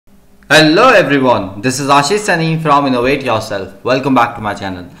Hello everyone, this is Ashish Saini from Innovate Yourself. Welcome back to my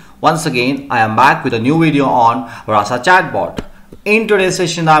channel. Once again, I am back with a new video on Rasa chatbot. In today's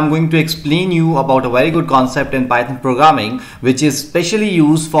session, I am going to explain you about a very good concept in Python programming which is specially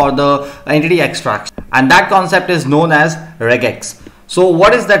used for the entity extraction, and that concept is known as regex. So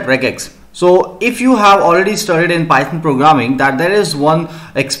what is that regex? So if you have already studied in Python programming that there is one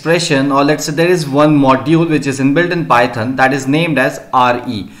expression, or let's say there is one module which is inbuilt in Python that is named as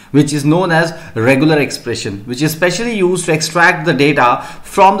RE, which is known as regular expression, which is specially used to extract the data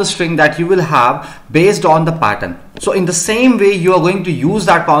from the string that you will have based on the pattern. So in the same way you are going to use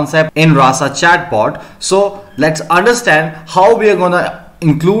that concept in Rasa chatbot. So let's understand how we are gonna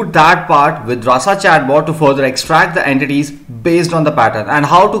include that part with Rasa chatbot to further extract the entities based on the pattern and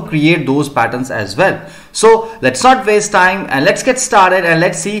how to create those patterns as well. So let's not waste time and let's get started and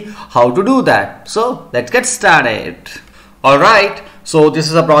let's see how to do that. So let's get started. Alright, so this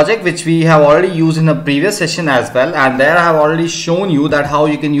is a project which we have already used in a previous session as well, and there I have already shown you that how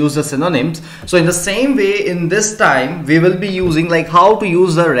you can use the synonyms. So in the same way, in this time we will be using like how to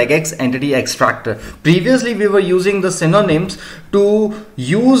use the regex entity extractor. Previously we were using the synonyms to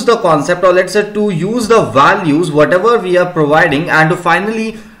use the concept, or let's say to use the values whatever we are providing, and to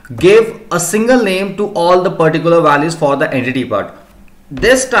finally give a single name to all the particular values for the entity part.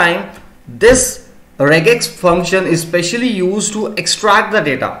 This time this regex function is specially used to extract the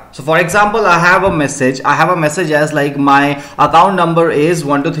data. So for example, I have a message as like my account number is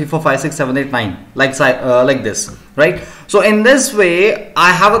 123456789, like this, right? So in this way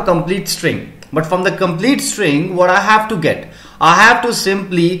I have a complete string, but from the complete string what I have to get, I have to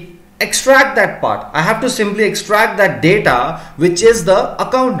simply extract that part. I have to simply extract that data which is the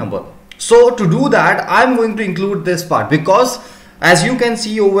account number. So to do that I'm going to include this part, because as you can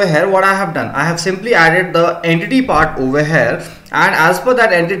see over here, what I have done, I have simply added the entity part over here, and as per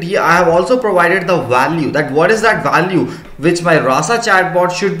that entity I have also provided the value, that what is that value which my Rasa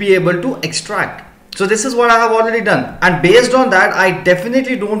chatbot should be able to extract. So this is what I have already done, and based on that I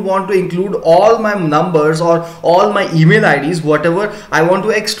definitely don't want to include all my numbers or all my email IDs, whatever I want to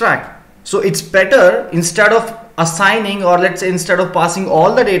extract. So it's better, instead of assigning, or let's say instead of passing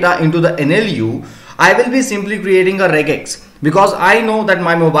all the data into the NLU, I will be simply creating a regex, because I know that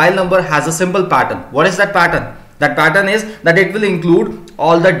my mobile number has a simple pattern. What is that pattern? That pattern is that it will include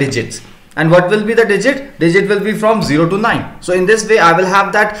all the digits. And what will be the digit? Digit will be from 0 to 9. So in this way I will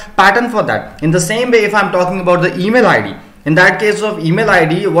have that pattern for that. In the same way, if I'm talking about the email ID, in that case of email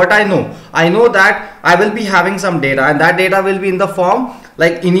ID, what I know that I will be having some data, and that data will be in the form,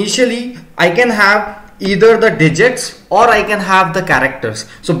 like initially I can have either the digits or I can have the characters.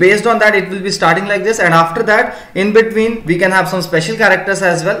 So based on that it will be starting like this, and after that in between we can have some special characters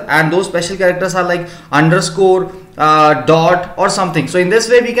as well, and those special characters are like underscore, dot or something. So in this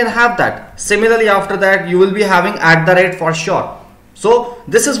way we can have that. Similarly after that you will be having @ for sure. So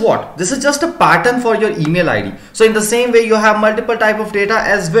this is what? This is just a pattern for your email ID. So in the same way you have multiple type of data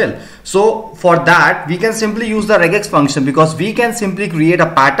as well. So for that we can simply use the regex function, because we can simply create a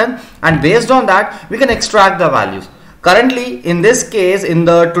pattern, and based on that we can extract the values. Currently in this case, in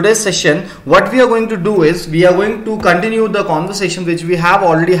the today's session, what we are going to do is we are going to continue the conversation which we have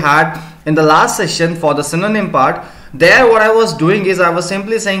already had in the last session for the synonym part. There what I was doing is I was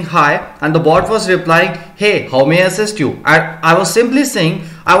simply saying hi, and the bot was replying, hey, how may I assist you? And I was simply saying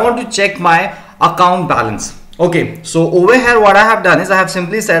I want to check my account balance. Okay, so over here what I have done is I have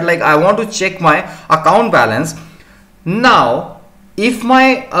simply said like I want to check my account balance. Now if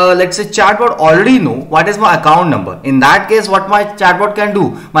my let's say chatbot already know what is my account number, in that case what my chatbot can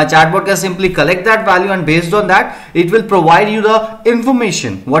do, my chatbot can simply collect that value, and based on that it will provide you the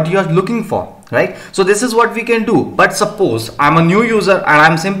information what you are looking for, right? So this is what we can do. But suppose I'm a new user and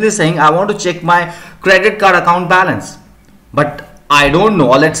I'm simply saying I want to check my credit card account balance, but I don't know,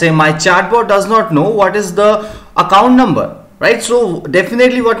 or let's say my chatbot does not know what is the account number, right? So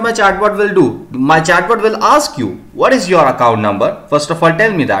definitely what my chatbot will do, my chatbot will ask you what is your account number, first of all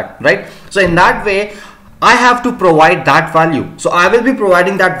tell me that, right? So in that way I have to provide that value. So I will be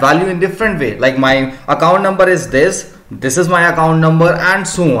providing that value in different way, like my account number is this is my account number, and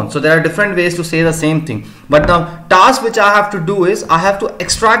so on. So there are different ways to say the same thing, but the task which I have to do is I have to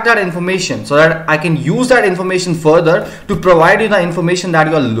extract that information so that I can use that information further to provide you the information that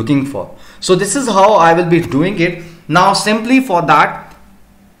you are looking for. So this is how I will be doing it. Now simply for that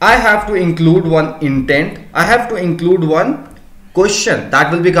I have to include one intent, I have to include one question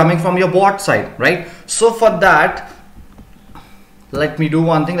that will be coming from your bot side, right? So for that let me do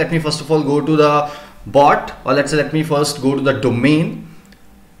one thing. Let me first of all go to the bot, or let's say let me first go to the domain.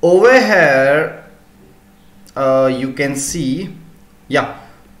 Over here you can see, yeah,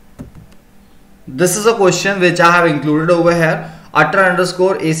 This is a question which I have included over here, utter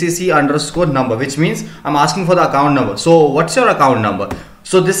underscore ACC underscore number, which means I'm asking for the account number. So what's your account number?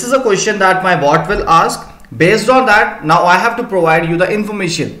 So this is a question that my bot will ask. Based on that, now I have to provide you the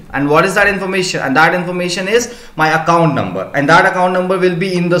information. And what is that information? And that information is my account number, and that account number will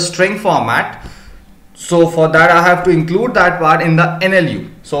be in the string format. So for that I have to include that part in the NLU.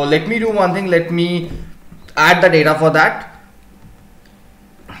 So let me do one thing. Let me add the data for that.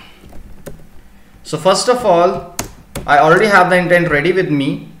 So first of all, I already have the intent ready with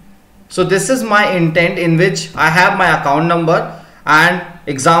me. So this is my intent in which I have my account number and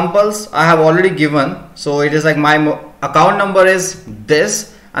examples I have already given. So it is like my account number is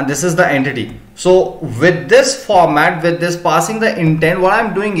this and this is the entity. So with this format, with this passing the intent, what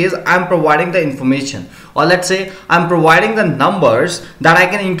I'm doing is I'm providing the information, or let's say I'm providing the numbers that I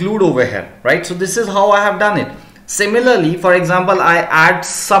can include over here, right? So this is how I have done it. Similarly, for example, I add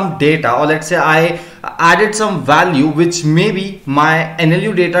some data, or let's say I added some value which maybe my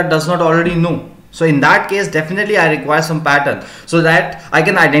NLU data does not already know. So in that case, definitely I require some pattern so that I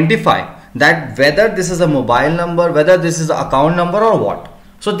can identify that whether this is a mobile number, whether this is an account number or what.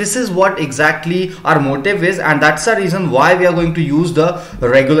 So this is what exactly our motive is, and that's the reason why we are going to use the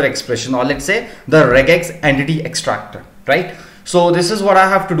regular expression, or let's say the regex entity extractor, right? So this is what I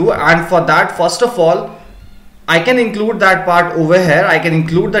have to do, and for that, first of all, I can include that part over here. I can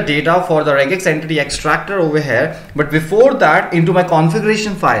include the data for the regex entity extractor over here, but before that, into my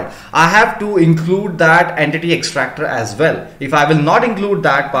configuration file, I have to include that entity extractor as well. If I will not include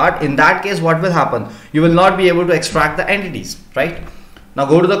that part, in that case, what will happen? You will not be able to extract the entities, right? Now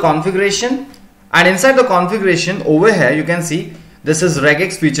go to the configuration, and inside the configuration over here, you can see this is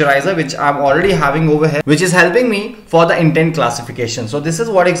regex featureizer, which I'm already having over here, which is helping me for the intent classification. So this is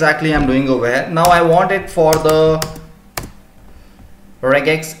what exactly I'm doing over here. Now I want it for the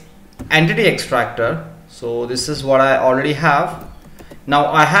regex entity extractor. So this is what I already have. Now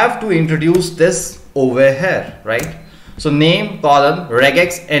I have to introduce this over here, right? So name colon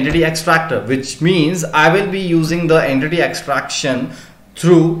regex entity extractor, which means I will be using the entity extraction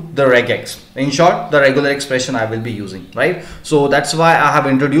through the regex. In short, the regular expression I will be using, right? So that's why I have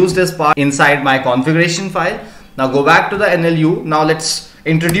introduced this part inside my configuration file. Now go back to the NLU. Now let's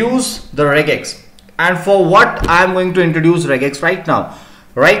introduce the regex. And for what I'm going to introduce regex right now?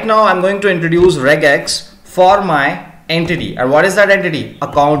 Right now I'm going to introduce regex for my entity. And what is that entity?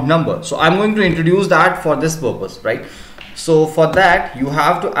 Account number. So I'm going to introduce that for this purpose, right? So for that, you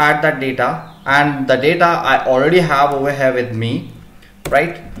have to add that data, and the data I already have over here with me,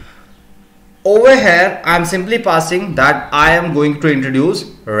 right? Over here I'm simply passing that I am going to introduce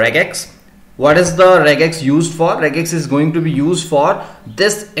regex. What is the regex used for? Regex is going to be used for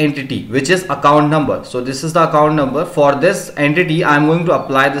this entity, which is account number. So this is the account number. For this entity I'm going to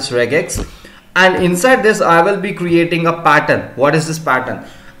apply this regex, and inside this I will be creating a pattern. What is this pattern?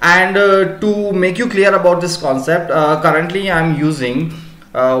 And to make you clear about this concept, currently I'm using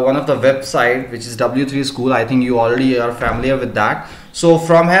one of the website, which is W3 School. I think you already are familiar with that. So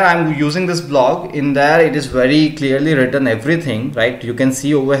from here I'm using this blog. In there it is very clearly written everything, right? You can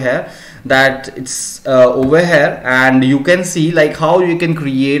see over here that it's over here, and you can see like how you can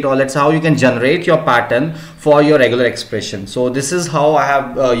create, or let's say how you can generate your pattern for your regular expression. So this is how I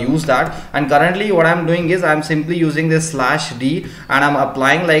have used that, and currently what I'm doing is I'm simply using this /d, and I'm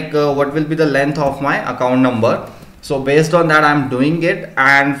applying like what will be the length of my account number. So based on that I'm doing it,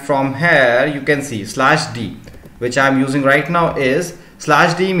 and from here you can see /d, which I'm using right now is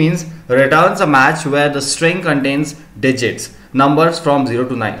 /d means returns a match where the string contains digits, numbers from 0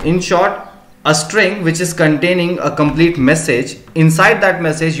 to 9. In short, a string which is containing a complete message. Inside that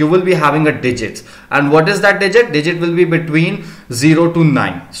message you will be having a digit, and what is that digit? Digit will be between 0 to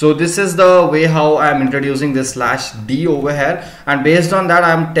 9. So this is the way how I am introducing this /d over here, and based on that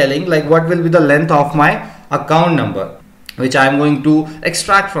I am telling like what will be the length of my account number, which I am going to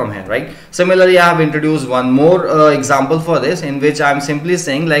extract from here, right? Similarly, I have introduced one more example for this, in which I am simply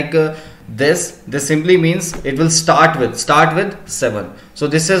saying like this simply means it will start with 7. So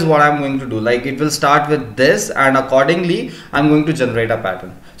this is what I'm going to do, like it will start with this, and accordingly I'm going to generate a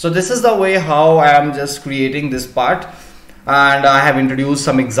pattern. So this is the way how I am just creating this part, and I have introduced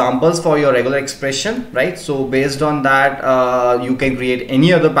some examples for your regular expression, right? So based on that you can create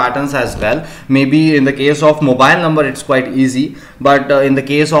any other patterns as well. Maybe in the case of mobile number it's quite easy, but in the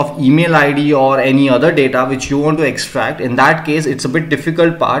case of email ID or any other data which you want to extract, in that case it's a bit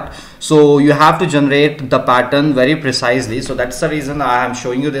difficult part. So you have to generate the pattern very precisely. So that's the reason I am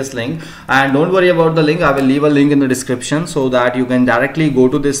showing you this link, and don't worry about the link. I will leave a link in the description so that you can directly go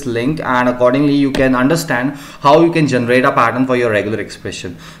to this link, and accordingly you can understand how you can generate a pattern for your regular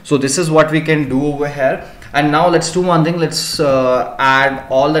expression. So this is what we can do over here. And now let's do one thing. Let's add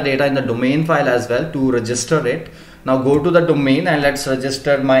all the data in the domain file as well to register it. Now go to the domain and let's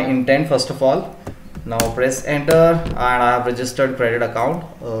register my intent first of all. Now press enter, and I have registered credit account.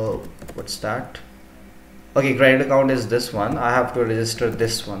 What's that? Okay, credit account is this one. I have to register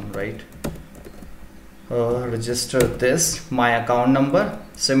this one, right? Register this, my account number.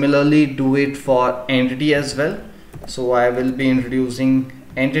 Similarly, do it for entity as well. So I will be introducing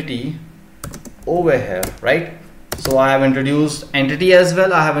entity over here, right? So I have introduced entity as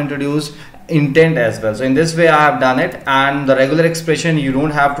well. I have introduced intent as well. So in this way I have done it, and the regular expression you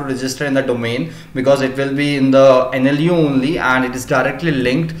don't have to register in the domain because it will be in the NLU only, and it is directly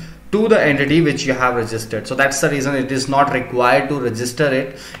linked to the entity which you have registered. So that's the reason it is not required to register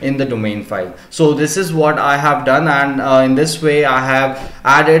it in the domain file. So this is what I have done, and in this way I have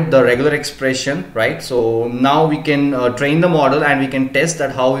added the regular expression, right? So now we can train the model and we can test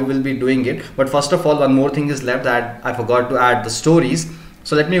that how we will be doing it. But first of all, one more thing is left, that I forgot to add the stories.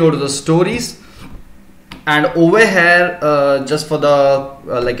 So let me go to the stories, and over here just for the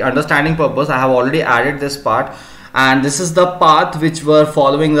like understanding purpose, I have already added this part, and this is the path which were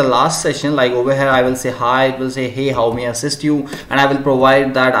following the last session. Like over here I will say hi, it will say hey, how may I assist you, and I will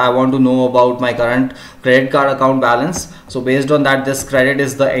provide that I want to know about my current credit card account balance. So based on that, this credit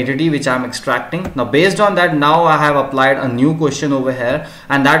is the entity which I am extracting. Now based on that, now I have applied a new question over here,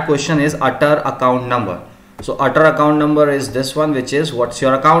 and that question is utter account number. So utter account number is this one, which is what's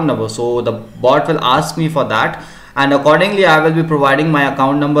your account number. So the bot will ask me for that, and accordingly I will be providing my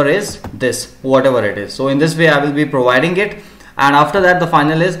account number is this, whatever it is. So in this way I will be providing it, and after that the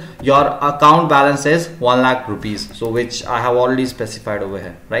final is your account balance is 1 lakh rupees, so which I have already specified over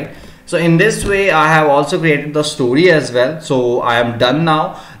here, right? So in this way I have also created the story as well. So I am done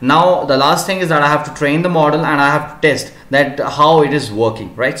now. Now the last thing is that I have to train the model and I have to test that how it is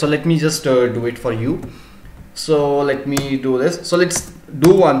working, right? So let me just do it for you. So let me do this. So let's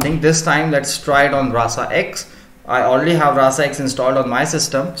do one thing this time. Let's try it on Rasa X. I already have Rasa X installed on my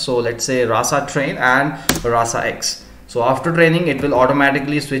system. So let's say Rasa train and Rasa X. So after training, it will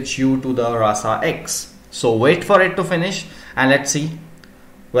automatically switch you to the Rasa X. So wait for it to finish and let's see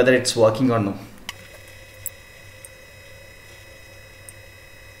whether it's working or no.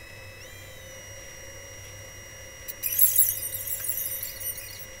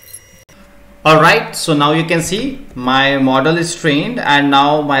 Alright, so now you can see my model is trained and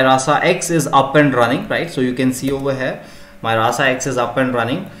now my Rasa X is up and running, right? So you can see over here my Rasa X is up and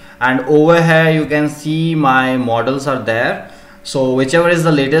running, and over here you can see my models are there. So whichever is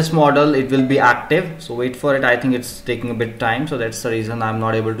the latest model, it will be active. So wait for it. I think it's taking a bit time, so that's the reason I'm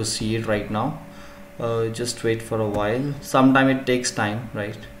not able to see it right now. Just wait for a while. Sometime it takes time,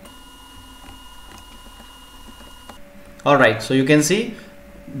 right? Alright, so you can see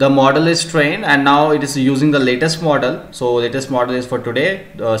the model is trained and now it is using the latest model. So latest model is for today,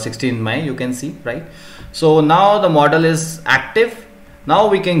 16th May, you can see, right? So now the model is active. Now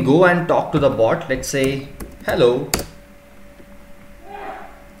we can go and talk to the bot. Let's say hello.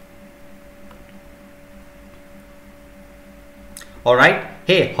 Alright,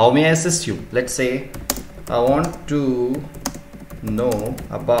 hey, how may I assist you? Let's say I want to know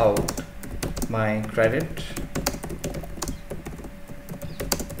about my credit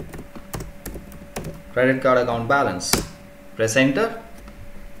card account balance. Press enter.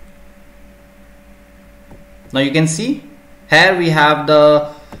 Now you can see here we have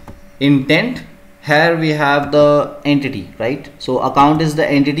the intent, here we have the entity, right? So account is the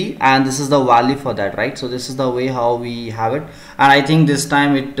entity and this is the value for that, right? So this is the way how we have it, and I think this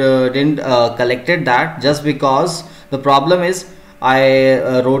time it didn't collected that, just because the problem is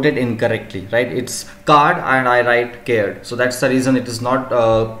I wrote it incorrectly, right? It's card and I write cared, so that's the reason it is not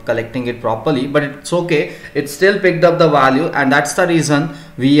collecting it properly, but it's okay. It still picked up the value, and that's the reason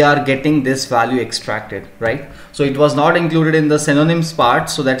we are getting this value extracted, right? So it was not included in the synonyms part,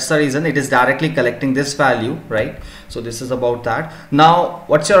 so that's the reason it is directly collecting this value, right? So this is about that. Now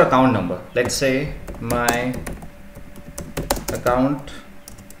what's your account number? Let's say my account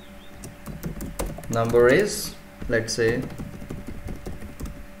number is, let's say,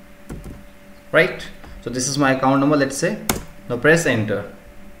 right? So this is my account number, let's say. Now press enter.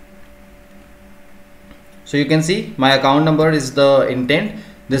 So you can see my account number is the intent,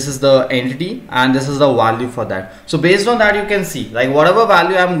 this is the entity, and this is the value for that. So based on that, you can see like whatever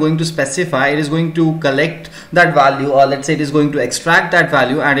value I'm going to specify, it is going to collect that value, or let's say it is going to extract that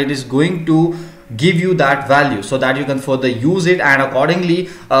value, and it is going to give you that value so that you can further use it and accordingly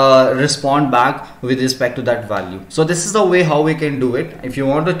respond back with respect to that value. So this is the way how we can do it. If you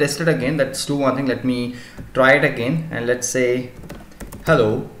want to test it again, let's do one thing. Let me try it again, and let's say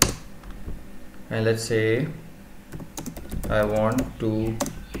hello, and let's say I want to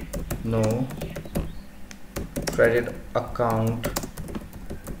know credit account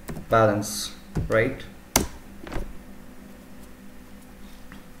balance, right?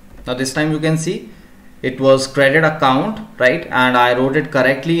 Now this time you can see it was credit account, right? And I wrote it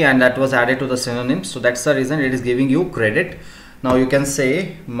correctly and that was added to the synonyms. So that's the reason it is giving you credit. Now you can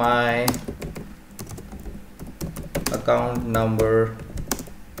say my account number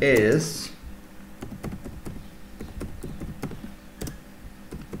is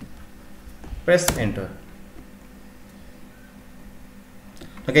press enter.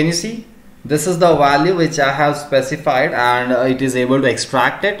 Now can you see this is the value which I have specified, and it is able to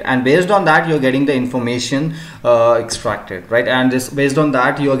extract it, and based on that you are getting the information extracted, right? And this based on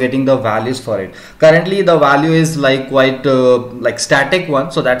that you are getting the values for it. Currently the value is like quite like static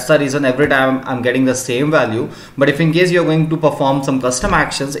one, so that's the reason every time I'm getting the same value. But if in case you're going to perform some custom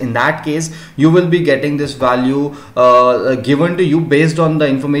actions, in that case you will be getting this value given to you based on the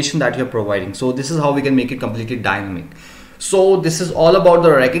information that you're providing. So this is how we can make it completely dynamic. So this is all about the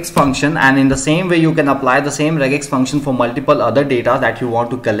regex function, and in the same way you can apply the same regex function for multiple other data that you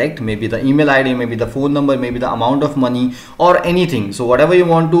want to collect, maybe the email ID, maybe the phone number, maybe the amount of money or anything. So whatever you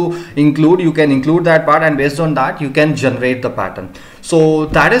want to include, you can include that part, and based on that you can generate the pattern. So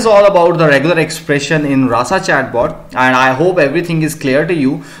that is all about the regular expression in Rasa chatbot, and I hope everything is clear to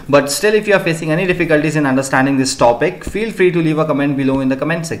you. But still, if you are facing any difficulties in understanding this topic, feel free to leave a comment below in the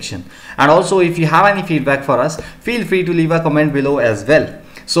comment section. And also if you have any feedback for us, feel free to leave a comment below as well.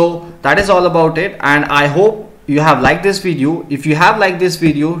 So that is all about it, and I hope you have liked this video. If you have liked this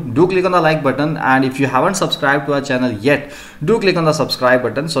video, do click on the like button, and if you haven't subscribed to our channel yet, do click on the subscribe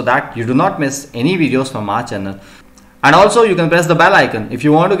button so that you do not miss any videos from our channel. And also you can press the bell icon if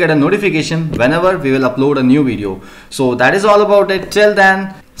you want to get a notification whenever we will upload a new video. So that is all about it. Till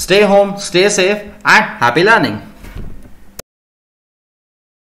then, stay home, stay safe, and happy learning.